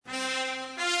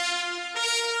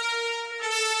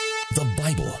The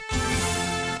Bible,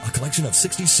 a collection of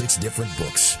 66 different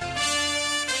books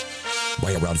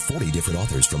by around 40 different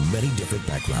authors from many different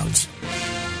backgrounds.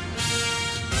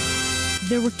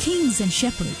 There were kings and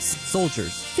shepherds,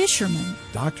 soldiers, fishermen,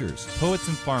 doctors, poets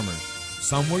and farmers.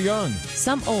 Some were young,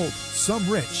 some old, some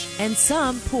rich, and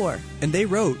some poor. And they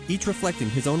wrote, each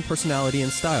reflecting his own personality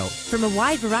and style, from a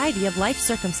wide variety of life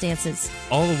circumstances,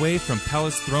 all the way from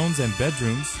palace thrones and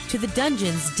bedrooms to the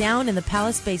dungeons down in the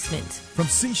palace basement, from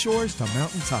seashores to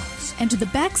mountaintops, and to the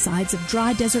backsides of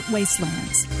dry desert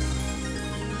wastelands.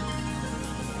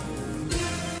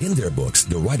 In their books,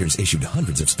 the writers issued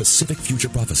hundreds of specific future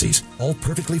prophecies, all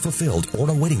perfectly fulfilled or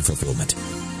awaiting fulfillment.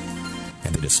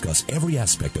 And they discuss every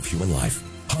aspect of human life,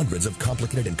 hundreds of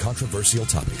complicated and controversial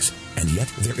topics. And yet,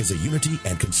 there is a unity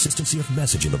and consistency of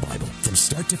message in the Bible, from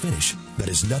start to finish, that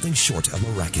is nothing short of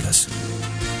miraculous.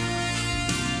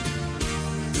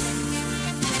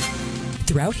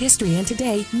 Throughout history and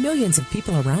today, millions of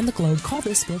people around the globe call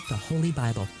this book the Holy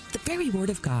Bible, the very Word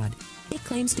of God. It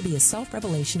claims to be a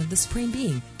self-revelation of the Supreme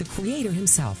Being, the Creator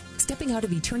Himself, stepping out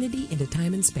of eternity into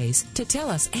time and space to tell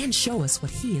us and show us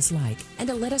what He is like, and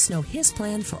to let us know His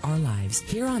plan for our lives,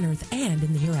 here on earth and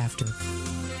in the hereafter.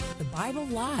 The Bible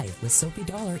Live with Sophie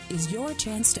Dollar is your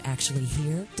chance to actually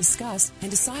hear, discuss,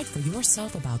 and decide for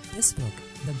yourself about this book,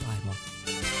 the Bible.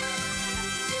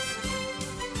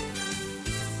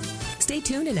 Stay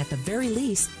tuned, and at the very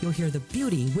least, you'll hear the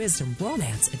beauty, wisdom,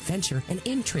 romance, adventure, and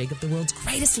intrigue of the world's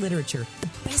greatest literature, the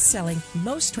best-selling,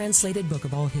 most translated book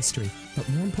of all history. But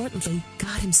more importantly,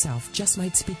 God Himself just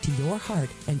might speak to your heart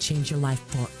and change your life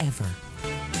forever.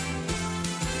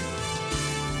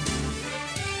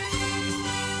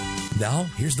 Now,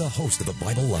 here's the host of the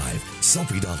Bible Live,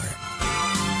 Sophie Dollar.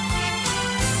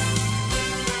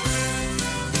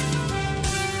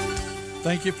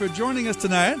 Thank you for joining us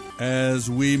tonight as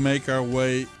we make our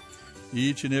way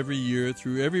each and every year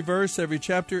through every verse, every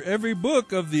chapter, every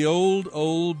book of the old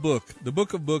book, the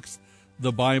book of books,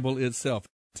 the Bible itself.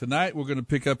 Tonight we're going to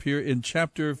pick up here in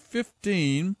chapter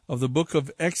 15 of the book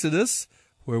of Exodus,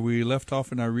 where we left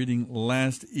off in our reading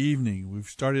last evening. We've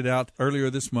started out earlier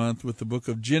this month with the book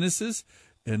of Genesis,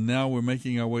 and now we're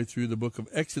making our way through the book of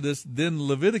Exodus, then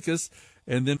Leviticus,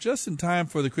 and then just in time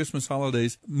for the Christmas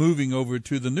holidays, moving over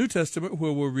to the New Testament,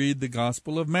 where we'll read the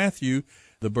Gospel of Matthew,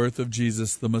 the birth of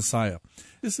Jesus the Messiah.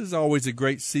 This is always a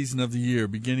great season of the year,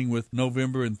 beginning with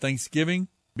November and Thanksgiving.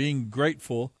 Being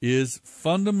grateful is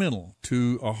fundamental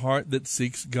to a heart that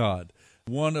seeks God.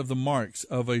 One of the marks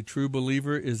of a true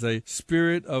believer is a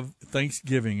spirit of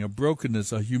thanksgiving, a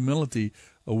brokenness, a humility,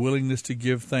 a willingness to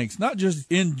give thanks. Not just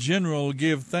in general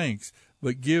give thanks,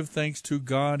 but give thanks to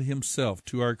God Himself,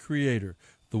 to our Creator,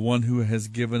 the one who has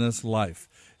given us life.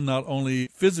 Not only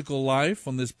physical life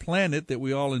on this planet that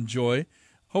we all enjoy,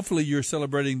 hopefully you're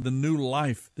celebrating the new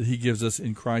life that He gives us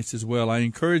in Christ as well. I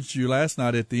encouraged you last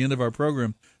night at the end of our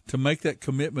program to make that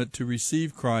commitment to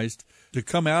receive Christ, to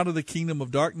come out of the kingdom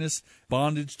of darkness,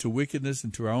 bondage to wickedness,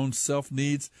 and to our own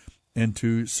self-needs, and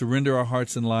to surrender our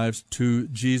hearts and lives to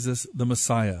Jesus the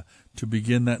Messiah, to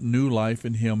begin that new life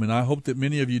in Him. And I hope that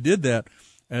many of you did that.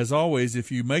 As always,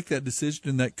 if you make that decision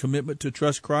and that commitment to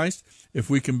trust Christ, if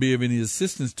we can be of any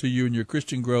assistance to you in your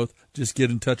Christian growth, just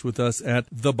get in touch with us at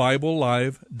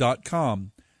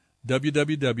thebiblelive.com,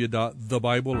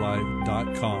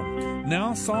 www.thebiblelive.com.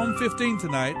 Now, Psalm 15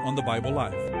 tonight on the Bible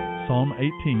Live. Psalm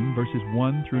 18, verses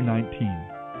 1 through 19.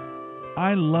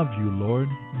 I love you, Lord.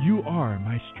 You are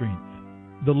my strength.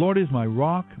 The Lord is my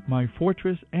rock, my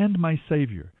fortress, and my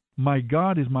Savior. My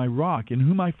God is my rock, in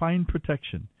whom I find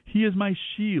protection. He is my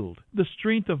shield, the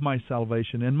strength of my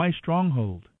salvation, and my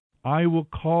stronghold. I will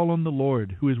call on the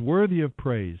Lord, who is worthy of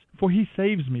praise, for He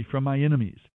saves me from my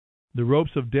enemies. The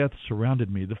ropes of death surrounded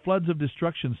me. The floods of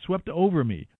destruction swept over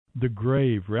me. The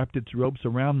grave wrapped its ropes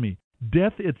around me.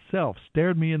 Death itself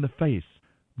stared me in the face.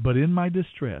 But in my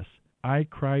distress, I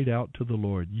cried out to the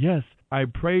Lord. Yes, I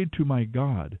prayed to my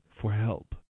God for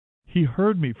help. He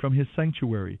heard me from His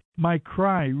sanctuary. My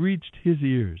cry reached His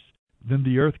ears. Then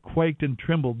the earth quaked and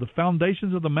trembled. The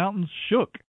foundations of the mountains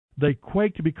shook. They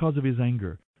quaked because of His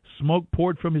anger. Smoke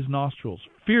poured from His nostrils.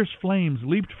 Fierce flames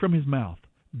leaped from His mouth.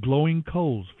 Glowing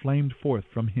coals flamed forth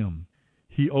from Him.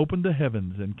 He opened the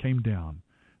heavens and came down.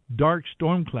 Dark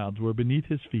storm clouds were beneath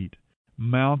His feet.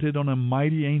 Mounted on a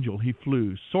mighty angel He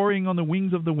flew, soaring on the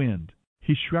wings of the wind.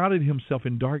 He shrouded Himself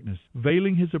in darkness,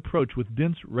 veiling His approach with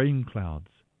dense rain clouds.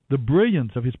 The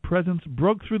brilliance of His presence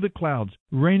broke through the clouds,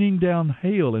 raining down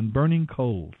hail and burning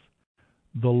coals.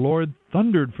 The Lord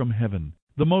thundered from heaven.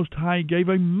 The Most High gave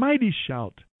a mighty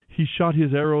shout. He shot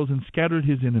His arrows and scattered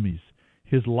His enemies.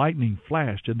 His lightning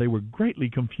flashed, and they were greatly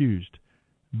confused.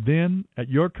 Then, at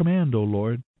your command, O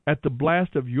Lord, At the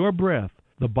blast of your breath,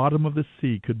 the bottom of the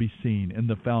sea could be seen, and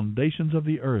the foundations of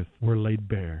the earth were laid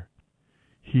bare.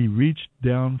 He reached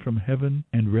down from heaven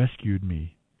and rescued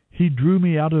me. He drew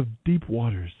me out of deep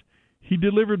waters. He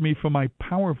delivered me from my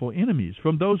powerful enemies,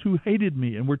 from those who hated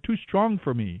me and were too strong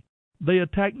for me. They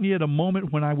attacked me at a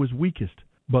moment when I was weakest,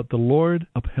 but the Lord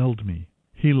upheld me.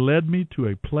 He led me to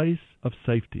a place of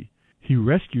safety. He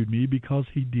rescued me because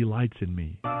He delights in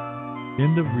me.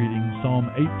 End of reading Psalm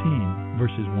 18,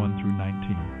 verses 1 through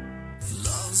 19.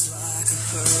 Love's like a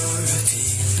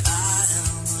hurricane, I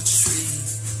am a tree,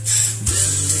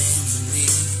 bending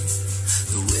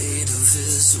beneath the weight of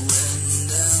His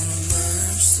wind and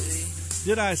mercy.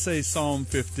 Did I say Psalm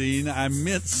 15? I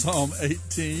meant Psalm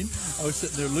 18. I was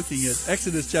sitting there looking at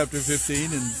Exodus chapter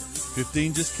 15, and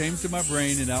 15 just came to my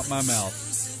brain and out my mouth.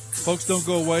 Folks, don't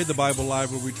go away. The Bible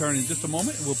Live will return in just a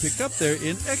moment, and we'll pick up there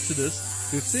in Exodus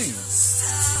 15.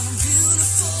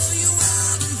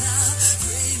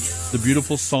 The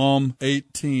beautiful Psalm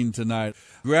 18 tonight.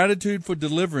 Gratitude for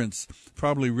deliverance,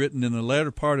 probably written in the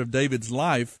latter part of David's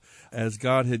life, as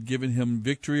God had given him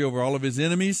victory over all of his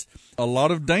enemies. A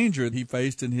lot of danger he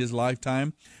faced in his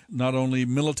lifetime, not only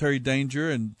military danger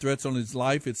and threats on his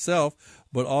life itself,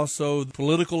 but also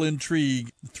political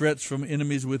intrigue, threats from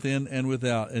enemies within and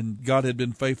without. And God had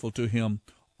been faithful to him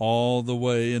all the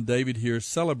way. And David here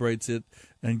celebrates it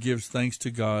and gives thanks to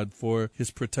God for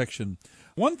His protection.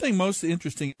 One thing most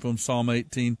interesting from Psalm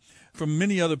 18, from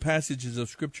many other passages of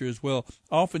Scripture as well,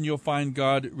 often you'll find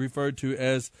God referred to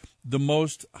as the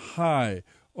Most High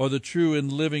or the true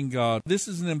and living God. This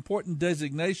is an important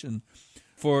designation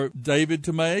for David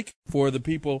to make, for the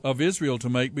people of Israel to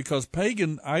make, because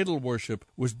pagan idol worship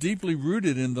was deeply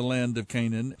rooted in the land of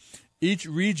Canaan. Each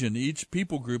region, each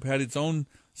people group had its own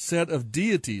set of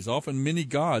deities, often many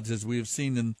gods, as we have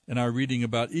seen in our reading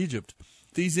about Egypt.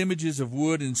 These images of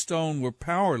wood and stone were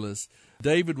powerless.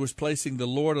 David was placing the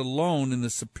Lord alone in the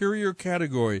superior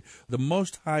category, the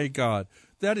Most High God.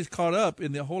 That is caught up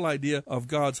in the whole idea of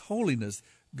God's holiness.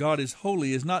 God is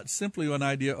holy is not simply an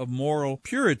idea of moral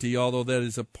purity, although that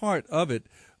is a part of it,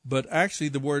 but actually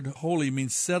the word holy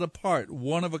means set apart,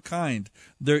 one of a kind.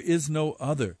 There is no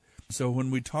other. So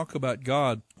when we talk about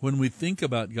God, when we think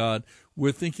about God,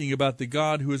 we're thinking about the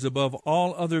God who is above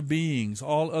all other beings,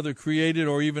 all other created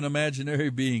or even imaginary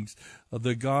beings,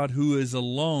 the God who is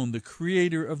alone, the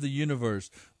creator of the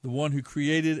universe, the one who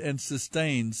created and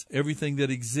sustains everything that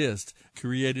exists,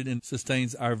 created and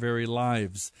sustains our very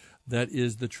lives. That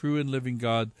is the true and living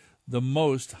God, the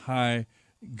Most High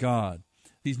God.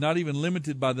 He's not even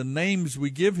limited by the names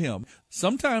we give Him.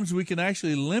 Sometimes we can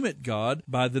actually limit God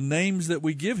by the names that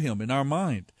we give Him in our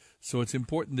mind. So it's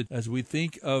important that as we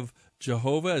think of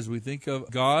Jehovah, as we think of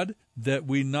God, that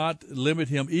we not limit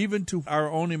Him even to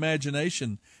our own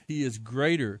imagination. He is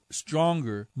greater,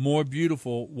 stronger, more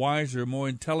beautiful, wiser, more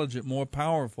intelligent, more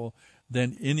powerful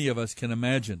than any of us can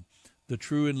imagine. The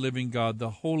true and living God,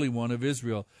 the Holy One of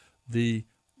Israel, the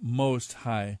Most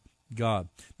High God.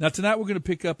 Now, tonight we're going to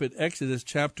pick up at Exodus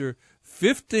chapter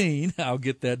 15. I'll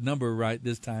get that number right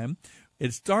this time.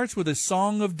 It starts with a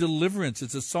song of deliverance.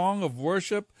 It's a song of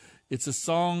worship. It's a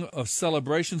song of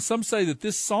celebration. Some say that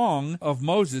this song of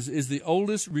Moses is the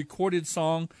oldest recorded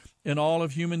song in all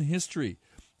of human history.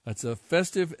 It's a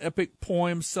festive, epic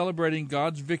poem celebrating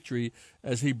God's victory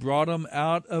as He brought them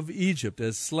out of Egypt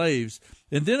as slaves.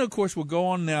 And then, of course, we'll go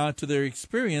on now to their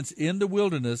experience in the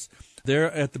wilderness.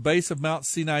 They're at the base of Mount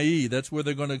Sinai. That's where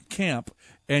they're going to camp.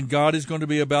 And God is going to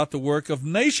be about the work of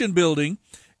nation building,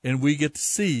 and we get to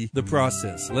see the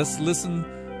process. Let's listen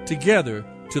together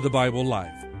to the Bible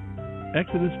Live.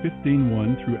 Exodus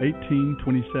 15:1 through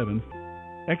 18:27.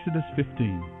 Exodus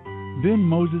 15. Then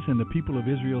Moses and the people of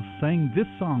Israel sang this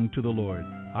song to the Lord.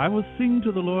 I will sing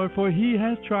to the Lord, for He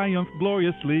has triumphed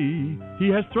gloriously. He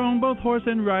has thrown both horse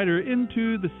and rider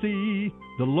into the sea.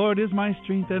 The Lord is my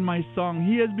strength and my song.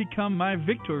 He has become my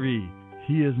victory.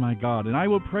 He is my God, and I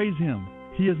will praise Him.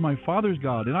 He is my father's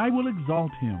God, and I will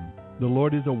exalt Him. The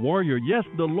Lord is a warrior. Yes,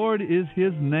 the Lord is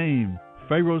His name.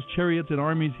 Pharaoh's chariots and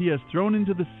armies He has thrown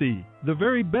into the sea. The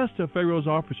very best of Pharaoh's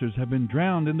officers have been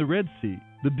drowned in the Red Sea.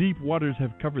 The deep waters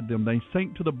have covered them. They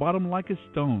sank to the bottom like a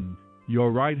stone.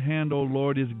 Your right hand, O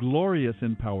Lord, is glorious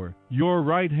in power. Your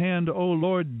right hand, O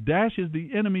Lord, dashes the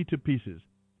enemy to pieces.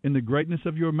 In the greatness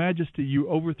of your majesty you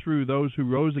overthrew those who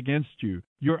rose against you.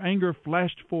 Your anger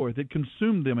flashed forth. It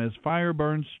consumed them as fire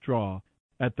burns straw.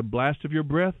 At the blast of your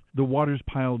breath the waters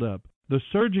piled up. The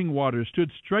surging waters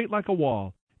stood straight like a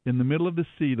wall. In the middle of the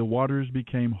sea the waters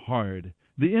became hard.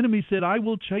 The enemy said, I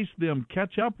will chase them,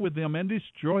 catch up with them, and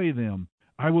destroy them.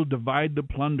 I will divide the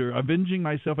plunder, avenging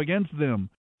myself against them.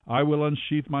 I will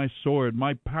unsheath my sword,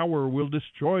 my power will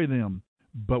destroy them.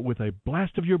 But with a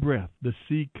blast of your breath the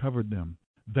sea covered them.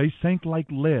 They sank like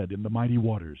lead in the mighty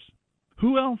waters.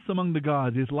 Who else among the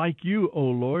gods is like you, O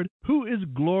Lord? Who is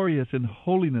glorious in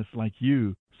holiness like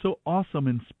you, so awesome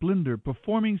in splendor,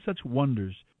 performing such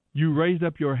wonders? You raised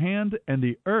up your hand, and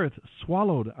the earth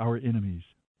swallowed our enemies.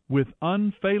 With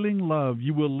unfailing love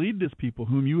you will lead this people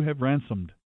whom you have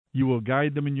ransomed. You will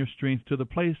guide them in your strength to the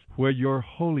place where your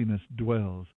holiness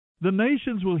dwells. The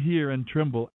nations will hear and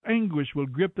tremble. Anguish will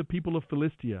grip the people of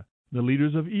Philistia. The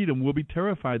leaders of Edom will be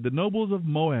terrified. The nobles of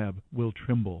Moab will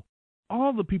tremble.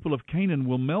 All the people of Canaan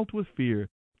will melt with fear.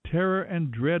 Terror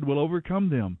and dread will overcome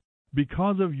them.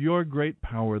 Because of your great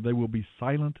power they will be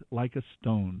silent like a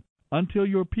stone. Until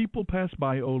your people pass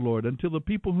by, O Lord, until the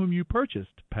people whom you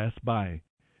purchased pass by.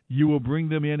 You will bring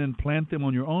them in and plant them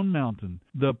on your own mountain,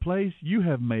 the place you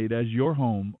have made as your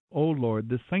home, O Lord,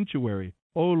 the sanctuary,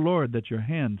 O Lord, that your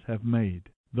hands have made.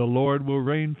 The Lord will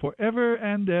reign forever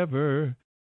and ever.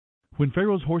 When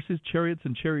Pharaoh's horses, chariots,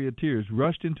 and charioteers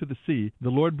rushed into the sea, the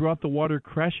Lord brought the water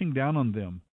crashing down on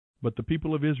them. But the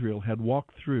people of Israel had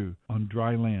walked through on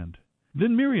dry land.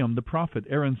 Then Miriam, the prophet,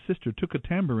 Aaron's sister, took a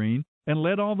tambourine and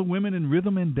led all the women in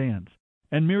rhythm and dance.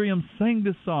 And Miriam sang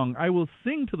this song, I will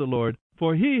sing to the Lord,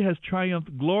 for he has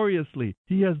triumphed gloriously.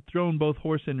 He has thrown both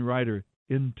horse and rider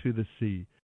into the sea.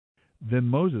 Then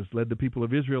Moses led the people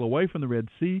of Israel away from the Red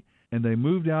Sea, and they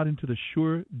moved out into the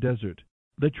Shur desert.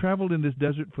 They traveled in this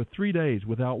desert for 3 days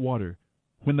without water.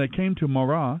 When they came to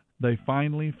Marah, they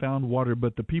finally found water,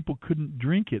 but the people couldn't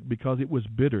drink it because it was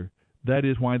bitter. That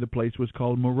is why the place was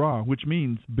called Marah, which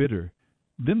means bitter.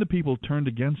 Then the people turned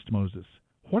against Moses.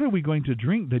 What are we going to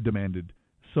drink? They demanded.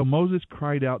 So Moses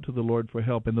cried out to the Lord for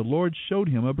help, and the Lord showed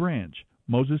him a branch.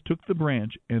 Moses took the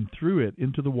branch and threw it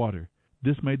into the water.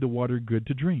 This made the water good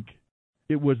to drink.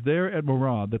 It was there at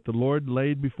Marah that the Lord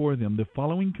laid before them the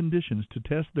following conditions to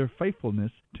test their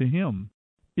faithfulness to him.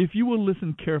 If you will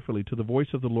listen carefully to the voice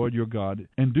of the Lord your God,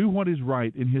 and do what is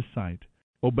right in his sight,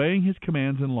 obeying his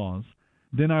commands and laws,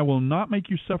 then I will not make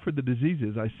you suffer the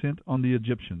diseases I sent on the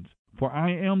Egyptians, for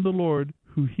I am the Lord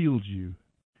who heals you.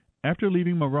 After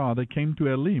leaving Marah, they came to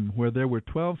Elim, where there were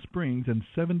 12 springs and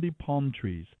 70 palm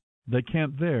trees. They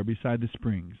camped there beside the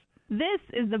springs. This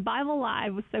is the Bible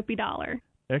Live with Soapy Dollar.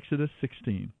 Exodus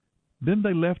 16. Then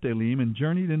they left Elim and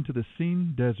journeyed into the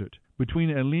Sin desert, between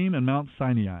Elim and Mount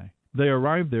Sinai. They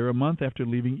arrived there a month after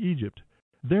leaving Egypt.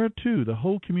 There, too, the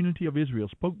whole community of Israel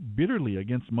spoke bitterly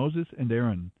against Moses and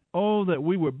Aaron. Oh, that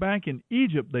we were back in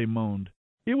Egypt, they moaned.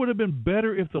 It would have been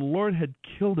better if the Lord had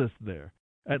killed us there.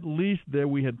 At least there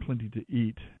we had plenty to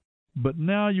eat. But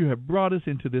now you have brought us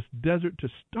into this desert to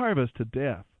starve us to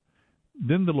death.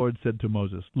 Then the Lord said to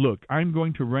Moses, Look, I am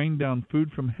going to rain down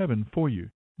food from heaven for you.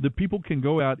 The people can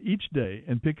go out each day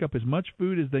and pick up as much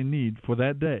food as they need for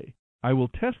that day. I will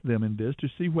test them in this to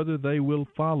see whether they will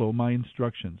follow my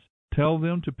instructions. Tell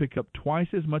them to pick up twice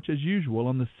as much as usual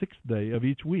on the 6th day of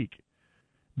each week.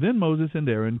 Then Moses and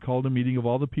Aaron called a meeting of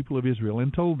all the people of Israel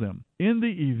and told them, In the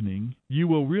evening you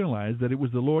will realize that it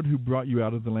was the Lord who brought you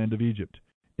out of the land of Egypt.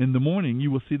 In the morning you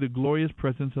will see the glorious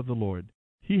presence of the Lord.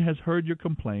 He has heard your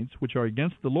complaints, which are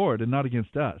against the Lord and not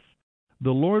against us.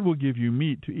 The Lord will give you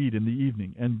meat to eat in the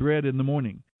evening and bread in the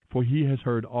morning, for he has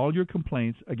heard all your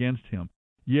complaints against him.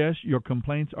 Yes, your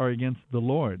complaints are against the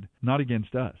Lord, not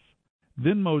against us.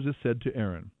 Then Moses said to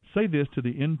Aaron, Say this to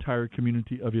the entire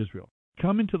community of Israel.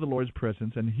 Come into the Lord's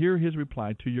presence and hear his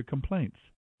reply to your complaints.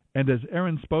 And as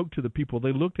Aaron spoke to the people,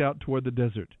 they looked out toward the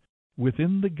desert.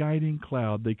 Within the guiding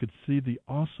cloud they could see the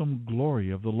awesome glory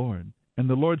of the Lord. And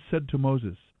the Lord said to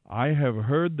Moses, I have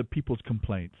heard the people's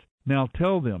complaints. Now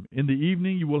tell them, in the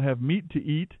evening you will have meat to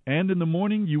eat, and in the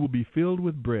morning you will be filled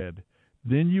with bread.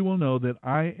 Then you will know that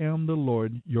I am the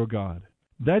Lord your God.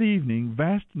 That evening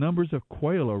vast numbers of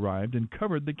quail arrived and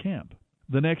covered the camp.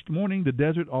 The next morning the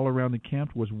desert all around the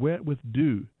camp was wet with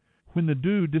dew. When the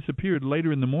dew disappeared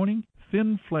later in the morning,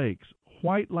 thin flakes,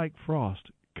 white like frost,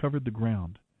 covered the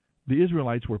ground. The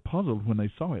Israelites were puzzled when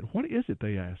they saw it. What is it?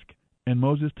 They asked. And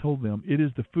Moses told them, It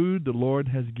is the food the Lord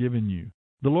has given you.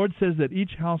 The Lord says that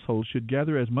each household should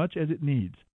gather as much as it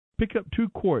needs. Pick up 2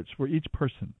 quarts for each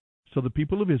person. So the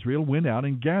people of Israel went out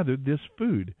and gathered this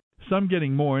food, some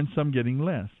getting more and some getting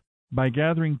less. By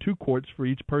gathering 2 quarts for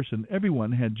each person,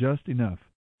 everyone had just enough.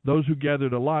 Those who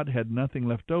gathered a lot had nothing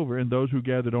left over, and those who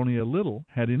gathered only a little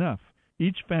had enough.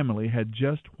 Each family had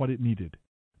just what it needed.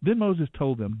 Then Moses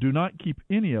told them, Do not keep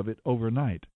any of it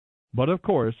overnight. But of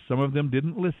course, some of them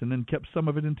didn't listen and kept some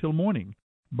of it until morning.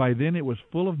 By then it was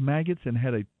full of maggots and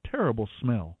had a terrible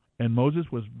smell, and Moses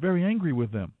was very angry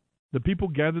with them. The people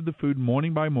gathered the food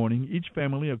morning by morning, each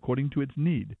family according to its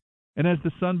need. And as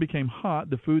the sun became hot,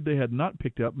 the food they had not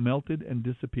picked up melted and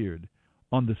disappeared.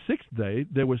 On the 6th day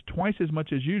there was twice as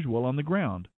much as usual on the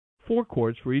ground, 4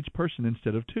 quarts for each person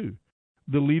instead of 2.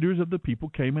 The leaders of the people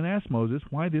came and asked Moses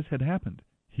why this had happened.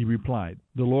 He replied,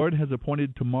 "The Lord has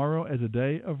appointed tomorrow as a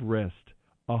day of rest,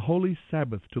 a holy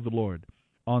Sabbath to the Lord.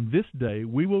 On this day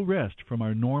we will rest from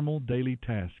our normal daily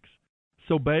tasks.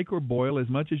 So bake or boil as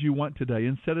much as you want today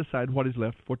and set aside what is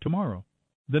left for tomorrow."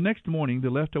 The next morning the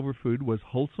leftover food was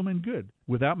wholesome and good,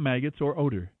 without maggots or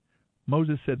odor.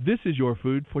 Moses said, "This is your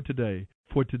food for today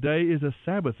is a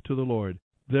Sabbath to the Lord.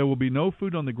 There will be no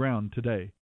food on the ground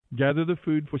today. Gather the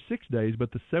food for 6 days,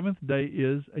 but the 7th day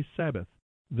is a Sabbath.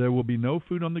 There will be no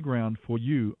food on the ground for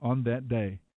you on that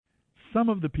day." Some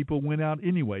of the people went out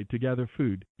anyway to gather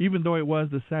food, even though it was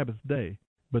the Sabbath day,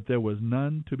 but there was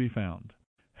none to be found.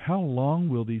 "How long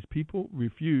will these people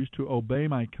refuse to obey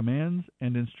my commands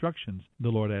and instructions?"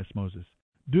 the Lord asked Moses.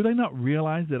 "Do they not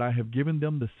realize that I have given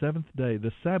them the 7th day,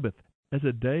 the Sabbath, as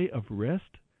a day of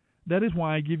rest? That is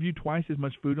why I give you twice as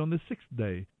much food on the 6th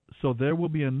day, so there will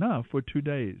be enough for 2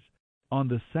 days. On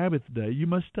the Sabbath day you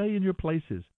must stay in your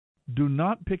places. Do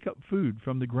not pick up food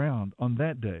from the ground on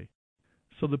that day."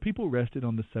 So the people rested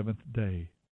on the 7th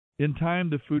day. In time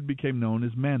the food became known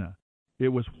as manna. It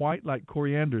was white like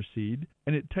coriander seed,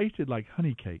 and it tasted like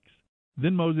honey cakes.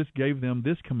 Then Moses gave them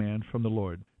this command from the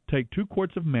Lord: "Take 2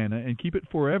 quarts of manna and keep it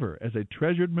forever as a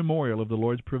treasured memorial of the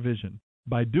Lord's provision.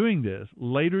 By doing this,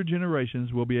 later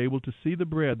generations will be able to see the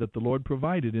bread that the Lord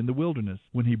provided in the wilderness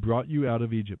when he brought you out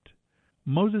of Egypt."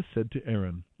 Moses said to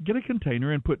Aaron, "Get a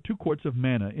container and put 2 quarts of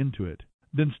manna into it.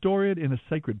 Then store it in a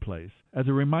sacred place, as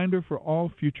a reminder for all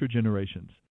future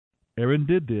generations." Aaron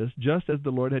did this just as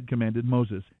the Lord had commanded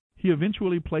Moses. He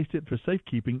eventually placed it for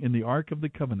safekeeping in the Ark of the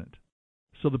Covenant.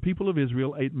 So the people of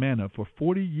Israel ate manna for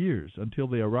 40 years until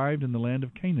they arrived in the land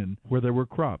of Canaan, where there were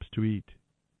crops to eat.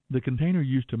 The container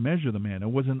used to measure the manna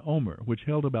was an omer, which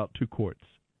held about 2 quarts.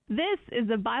 This is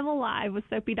the Bible Live with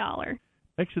Soapy Dollar.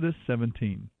 Exodus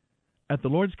 17. At the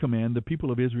Lord's command, the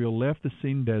people of Israel left the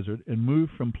Sin desert and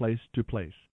moved from place to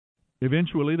place.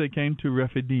 Eventually they came to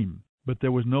Rephidim, but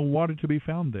there was no water to be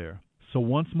found there. So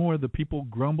once more the people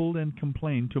grumbled and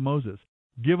complained to Moses.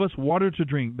 "Give us water to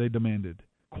drink," they demanded.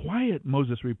 "Quiet,"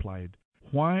 Moses replied.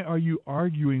 "Why are you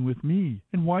arguing with me?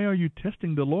 And why are you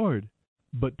testing the Lord?"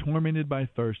 But tormented by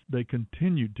thirst, they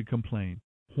continued to complain.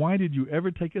 "Why did you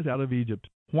ever take us out of Egypt?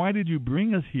 Why did you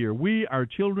bring us here? We, our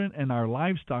children, and our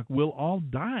livestock will all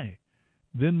die."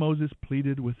 Then Moses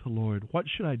pleaded with the Lord, "What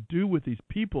should I do with these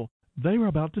people? They are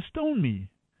about to stone me."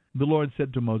 The Lord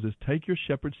said to Moses, "Take your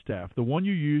shepherd's staff, the one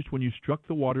you used when you struck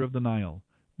the water of the Nile.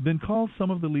 Then call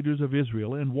some of the leaders of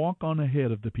Israel and walk on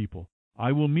ahead of the people.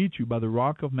 I will meet you by the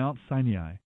rock of Mount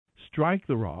Sinai. Strike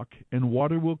the rock, and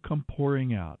water will come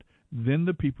pouring out. Then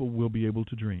the people will be able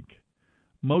to drink."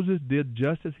 Moses did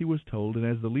just as he was told, and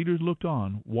as the leaders looked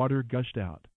on, water gushed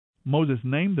out. Moses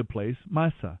named the place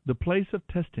Massah, the place of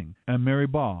testing, and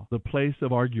Meribah, the place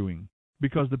of arguing,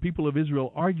 because the people of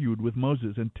Israel argued with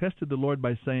Moses and tested the Lord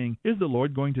by saying, "Is the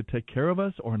Lord going to take care of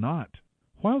us or not?"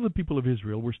 While the people of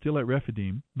Israel were still at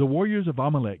Rephidim, the warriors of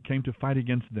Amalek came to fight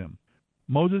against them.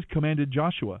 Moses commanded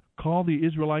Joshua, "Call the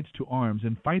Israelites to arms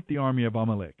and fight the army of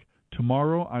Amalek.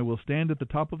 Tomorrow I will stand at the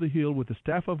top of the hill with the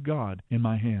staff of God in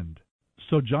my hand."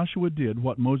 So Joshua did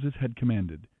what Moses had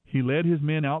commanded. He led his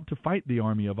men out to fight the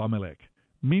army of Amalek.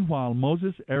 Meanwhile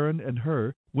Moses, Aaron, and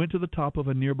Hur went to the top of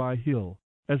a nearby hill.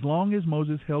 As long as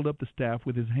Moses held up the staff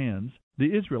with his hands,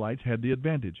 the Israelites had the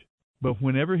advantage. But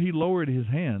whenever he lowered his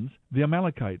hands, the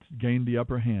Amalekites gained the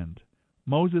upper hand.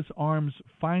 Moses' arms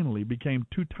finally became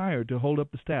too tired to hold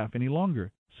up the staff any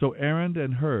longer, so Aaron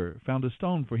and Hur found a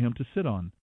stone for him to sit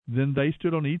on. Then they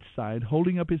stood on each side,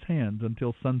 holding up his hands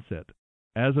until sunset.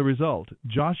 As a result,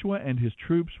 Joshua and his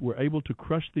troops were able to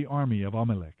crush the army of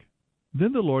Amalek.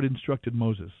 Then the Lord instructed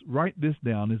Moses, "Write this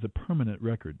down as a permanent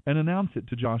record, and announce it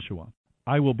to Joshua.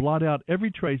 I will blot out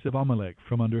every trace of Amalek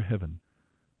from under heaven."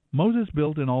 Moses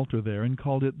built an altar there and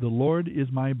called it, "The Lord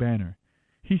is my banner."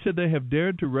 He said, "They have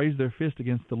dared to raise their fist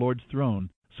against the Lord's throne,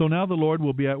 so now the Lord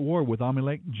will be at war with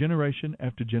Amalek generation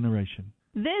after generation."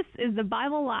 This is the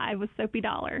Bible Live with Soapy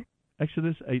Dollar.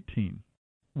 Exodus 18.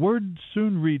 Word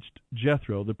soon reached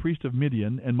Jethro, the priest of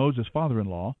Midian and Moses'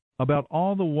 father-in-law, about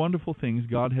all the wonderful things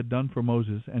God had done for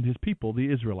Moses and his people, the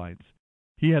Israelites.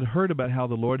 He had heard about how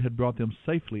the Lord had brought them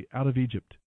safely out of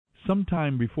Egypt. Some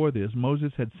time before this,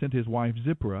 Moses had sent his wife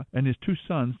Zipporah and his 2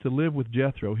 sons to live with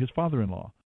Jethro, his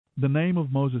father-in-law. The name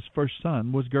of Moses' first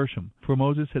son was Gershom, for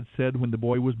Moses had said when the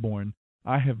boy was born,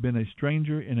 "I have been a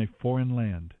stranger in a foreign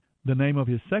land." The name of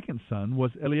his second son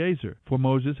was Eleazar, for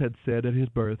Moses had said at his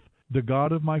birth, "The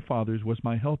God of my fathers was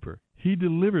my helper. He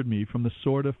delivered me from the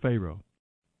sword of Pharaoh."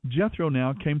 Jethro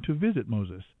now came to visit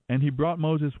Moses, and he brought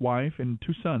Moses' wife and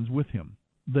 2 sons with him.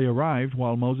 They arrived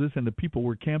while Moses and the people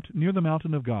were camped near the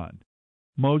mountain of God.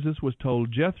 Moses was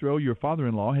told, "Jethro, your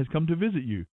father-in-law, has come to visit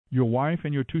you. Your wife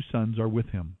and your 2 sons are with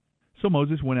him." So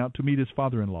Moses went out to meet his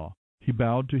father-in-law. He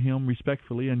bowed to him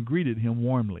respectfully and greeted him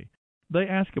warmly. They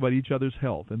asked about each other's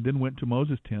health and then went to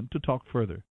Moses' tent to talk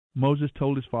further. Moses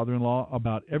told his father-in-law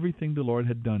about everything the Lord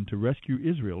had done to rescue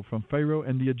Israel from Pharaoh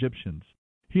and the Egyptians.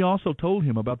 He also told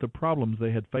him about the problems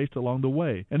they had faced along the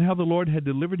way and how the Lord had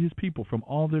delivered his people from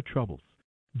all their troubles.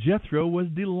 Jethro was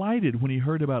delighted when he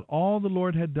heard about all the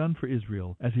Lord had done for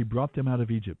Israel as he brought them out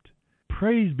of Egypt.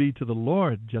 "Praise be to the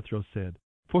Lord," Jethro said,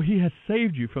 "for he has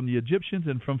saved you from the Egyptians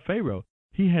and from Pharaoh.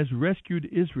 He has rescued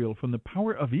Israel from the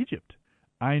power of Egypt.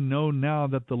 I know now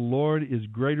that the Lord is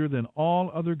greater than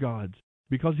all other gods,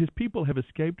 because his people have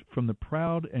escaped from the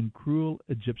proud and cruel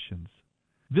Egyptians."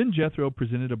 Then Jethro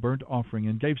presented a burnt offering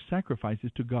and gave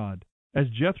sacrifices to God. As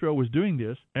Jethro was doing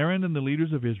this, Aaron and the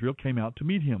leaders of Israel came out to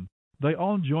meet him. They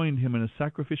all joined him in a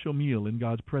sacrificial meal in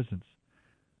God's presence.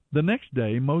 The next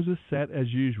day Moses sat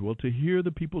as usual to hear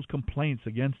the people's complaints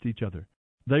against each other.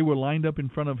 They were lined up in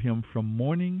front of him from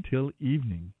morning till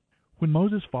evening. When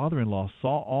Moses' father-in-law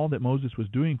saw all that Moses was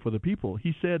doing for the people,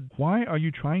 he said, "Why are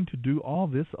you trying to do all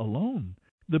this alone?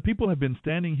 The people have been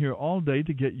standing here all day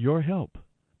to get your help."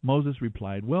 Moses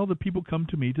replied, "Well, the people come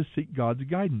to me to seek God's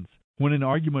guidance. When an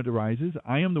argument arises,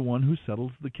 I am the one who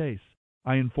settles the case.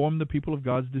 I inform the people of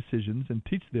God's decisions and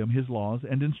teach them his laws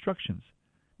and instructions."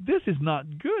 "This is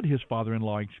not good," his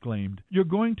father-in-law exclaimed. "You're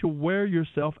going to wear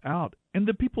yourself out, and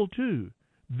the people too.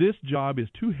 This job is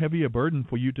too heavy a burden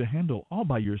for you to handle all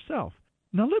by yourself.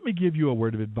 Now let me give you a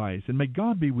word of advice, and may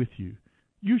God be with you.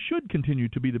 You should continue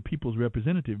to be the people's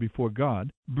representative before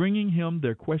God, bringing him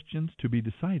their questions to be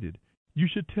decided. You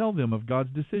should tell them of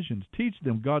God's decisions, teach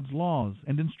them God's laws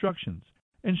and instructions,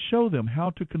 and show them how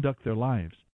to conduct their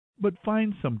lives. But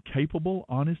find some capable,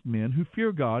 honest men who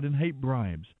fear God and hate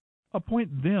bribes.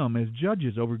 Appoint them as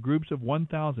judges over groups of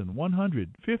 1,000,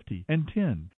 100, 50, and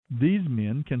 10. These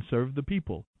men can serve the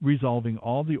people, resolving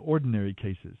all the ordinary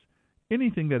cases.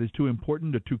 Anything that is too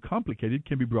important or too complicated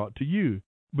can be brought to you,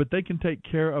 but they can take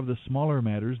care of the smaller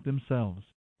matters themselves.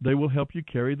 They will help you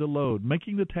carry the load,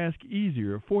 making the task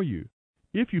easier for you.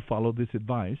 If you follow this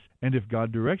advice, and if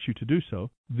God directs you to do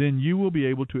so, then you will be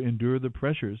able to endure the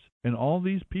pressures, and all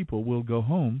these people will go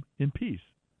home in peace."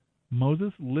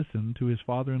 Moses listened to his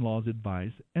father-in-law's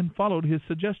advice and followed his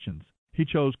suggestions. He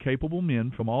chose capable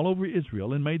men from all over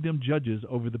Israel and made them judges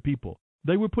over the people.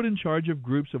 They were put in charge of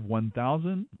groups of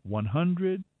 1,000,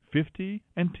 100, 50,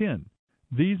 and 10.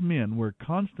 These men were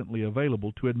constantly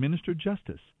available to administer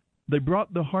justice. They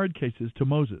brought the hard cases to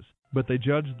Moses, but they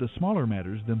judged the smaller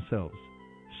matters themselves.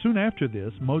 Soon after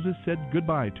this, Moses said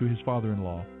goodbye to his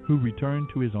father-in-law, who returned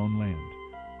to his own land.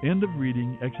 End of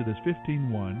reading Exodus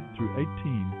 15:1 through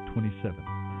 18:27.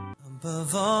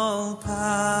 Above all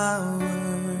powers,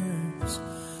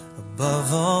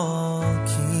 above all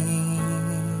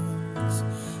kings,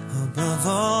 above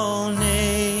all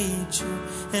nature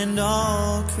and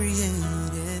all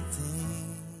created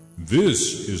things.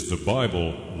 This is the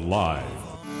Bible Live.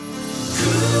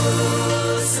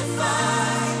 Crucified,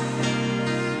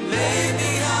 lay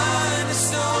behind a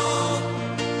stone,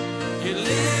 you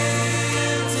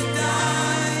live to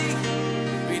die,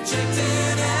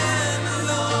 rejected and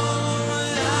alone,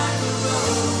 like a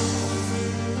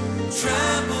rose,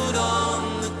 trampled on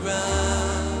the ground.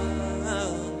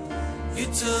 You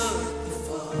took the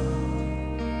fall,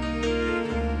 and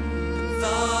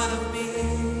thought of me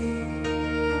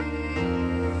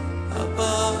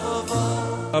above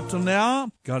all. Up till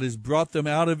now, God has brought them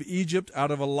out of Egypt,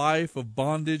 out of a life of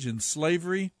bondage and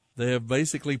slavery. They have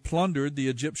basically plundered the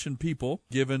Egyptian people,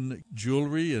 given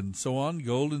jewelry and so on,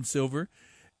 gold and silver,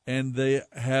 and they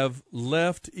have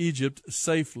left Egypt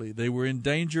safely. They were in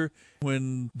danger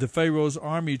when the Pharaoh's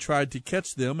army tried to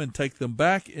catch them and take them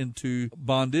back into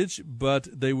bondage, but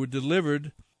they were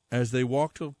delivered as they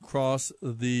walked across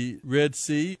the Red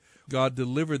Sea. God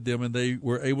delivered them, and they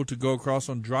were able to go across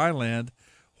on dry land,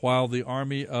 while the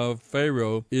army of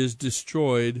Pharaoh is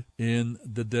destroyed in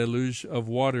the deluge of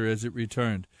water as it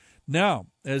returned. Now,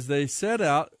 as they set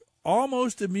out,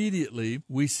 almost immediately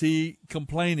we see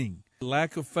complaining,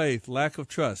 lack of faith, lack of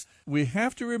trust. We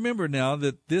have to remember now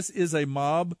that this is a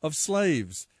mob of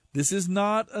slaves. This is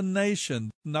not a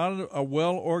nation, not a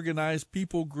well-organized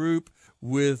people group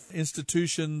with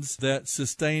institutions that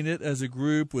sustain it as a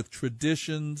group, with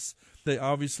traditions. They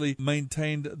obviously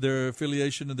maintained their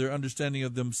affiliation and their understanding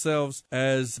of themselves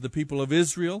as the people of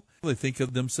Israel. They think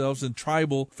of themselves in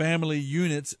tribal family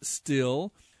units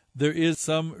still. There is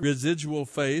some residual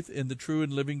faith in the true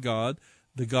and living God,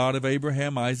 the God of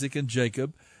Abraham, Isaac, and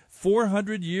Jacob.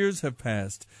 400 years have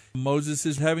passed. Moses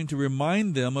is having to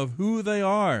remind them of who they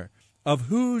are, of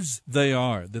whose they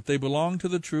are, that they belong to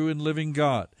the true and living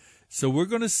God. So we're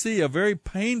going to see a very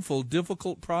painful,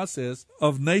 difficult process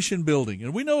of nation building.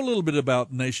 And we know a little bit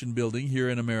about nation building here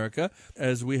in America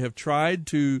as we have tried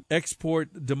to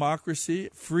export democracy,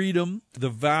 freedom, the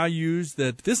values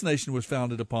that this nation was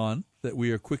founded upon, that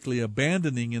we are quickly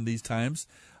abandoning in these times.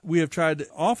 We have tried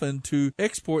often to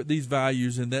export these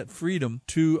values and that freedom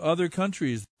to other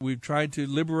countries. We've tried to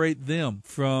liberate them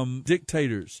from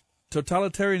dictators.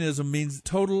 Totalitarianism means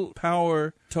total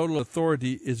power, total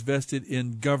authority is vested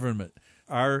in government.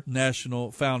 Our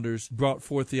national founders brought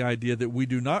forth the idea that we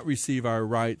do not receive our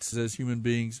rights as human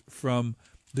beings from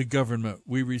the government.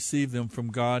 We receive them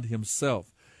from God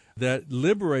Himself. That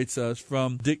liberates us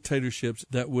from dictatorships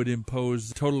that would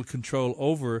impose total control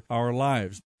over our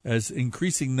lives. As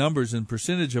increasing numbers and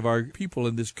percentage of our people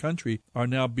in this country are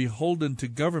now beholden to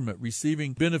government,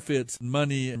 receiving benefits,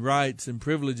 money, and rights and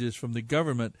privileges from the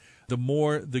government, the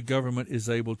more the government is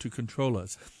able to control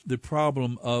us. The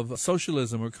problem of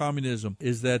socialism or communism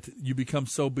is that you become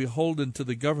so beholden to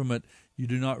the government, you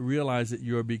do not realize that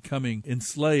you are becoming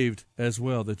enslaved as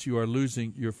well, that you are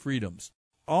losing your freedoms.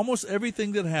 Almost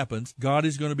everything that happens, God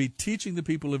is going to be teaching the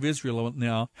people of Israel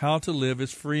now how to live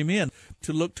as free men,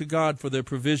 to look to God for their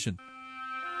provision.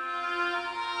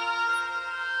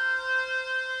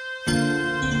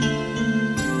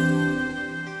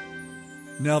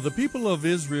 Now, the people of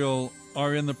Israel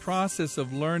are in the process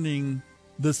of learning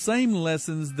the same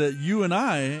lessons that you and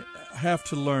I have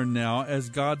to learn now as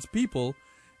God's people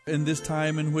in this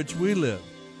time in which we live.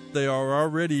 They are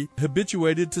already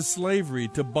habituated to slavery,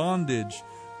 to bondage,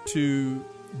 to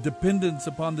dependence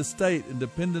upon the state and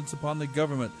dependence upon the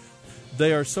government.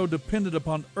 They are so dependent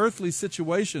upon earthly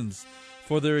situations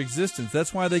for their existence.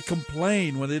 That's why they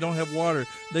complain when they don't have water.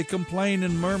 They complain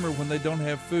and murmur when they don't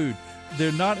have food.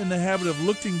 They're not in the habit of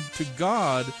looking to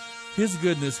God, His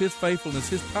goodness, His faithfulness,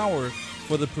 His power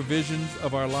for the provisions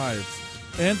of our lives.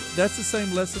 And that's the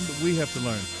same lesson that we have to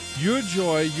learn. Your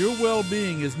joy, your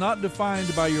well-being is not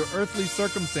defined by your earthly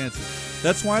circumstances.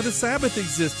 That's why the Sabbath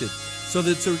existed, so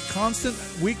that it's a constant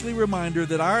weekly reminder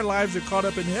that our lives are caught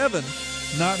up in heaven,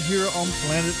 not here on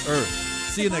planet Earth.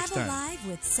 See you next time. Live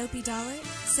with Soapy Dollar.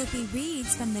 Soapy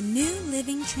reads from the New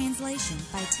Living Translation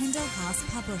by Tyndale House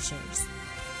Publishers.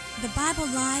 The Bible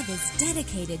Live is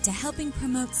dedicated to helping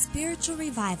promote spiritual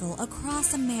revival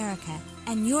across America,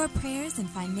 and your prayers and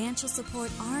financial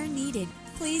support are needed.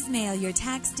 Please mail your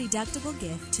tax-deductible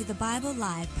gift to the Bible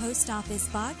Live Post Office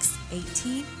Box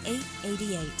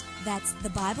 18888. That's the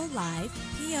Bible Live,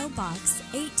 P.O. Box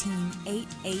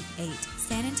 18888,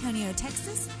 San Antonio,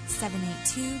 Texas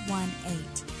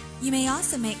 78218. You may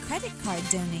also make credit card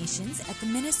donations at the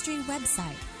ministry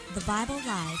website,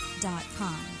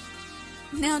 thebiblelive.com.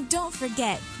 Now don't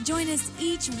forget, join us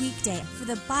each weekday for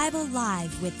the Bible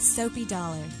Live with Soapy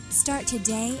Dollar. Start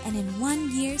today, and in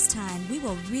 1 year's time we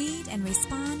will read and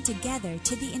respond together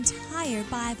to the entire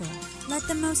Bible. Let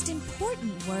the most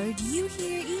important word you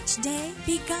hear each day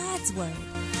be God's Word.